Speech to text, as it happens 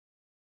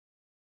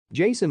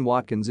Jason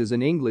Watkins is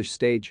an English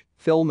stage,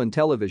 film and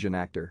television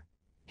actor.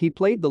 He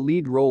played the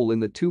lead role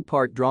in the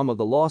two-part drama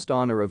The Lost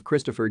Honor of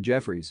Christopher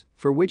Jefferies,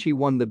 for which he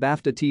won the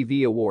BAFTA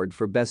TV Award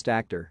for Best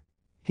Actor.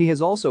 He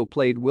has also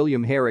played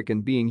William Herrick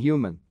in Being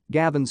Human,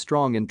 Gavin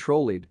Strong in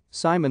Trollied,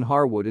 Simon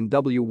Harwood in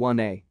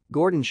W1A,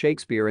 Gordon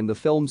Shakespeare in the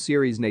film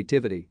series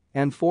Nativity,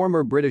 and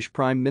former British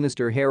Prime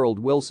Minister Harold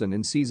Wilson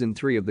in Season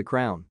 3 of The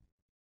Crown.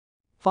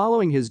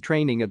 Following his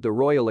training at the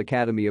Royal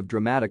Academy of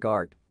Dramatic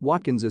Art,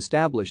 Watkins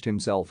established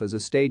himself as a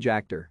stage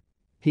actor.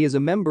 He is a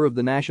member of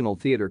the National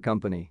Theatre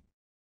Company.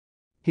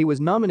 He was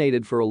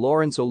nominated for a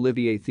Laurence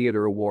Olivier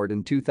Theatre Award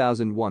in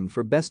 2001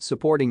 for Best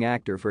Supporting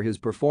Actor for his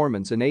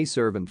performance in A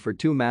Servant for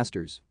Two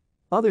Masters.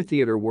 Other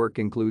theatre work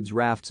includes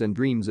Rafts and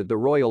Dreams at the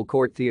Royal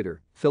Court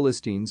Theatre,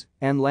 Philistines,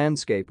 and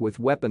Landscape with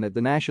Weapon at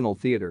the National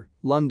Theatre,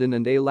 London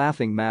and A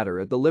Laughing Matter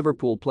at the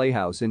Liverpool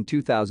Playhouse in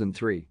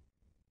 2003.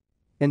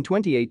 In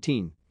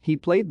 2018, he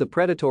played the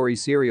predatory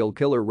serial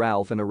killer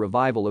Ralph in a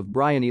revival of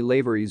Brian E.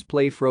 Lavery's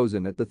play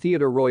Frozen at the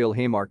Theatre Royal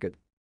Haymarket.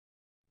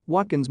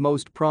 Watkins'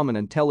 most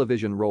prominent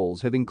television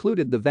roles have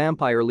included the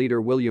vampire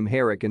leader William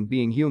Herrick in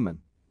Being Human,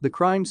 the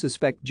crime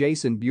suspect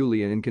Jason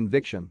Bullion in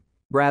Conviction,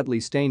 Bradley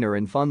Stainer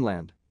in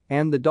Funland,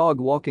 and the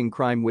dog-walking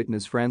crime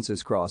witness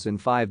Francis Cross in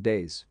 5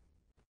 Days.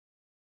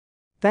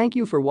 Thank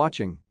you for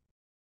watching.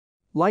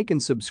 Like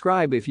and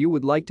subscribe if you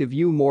would like to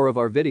view more of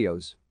our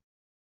videos.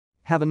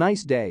 Have a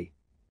nice day.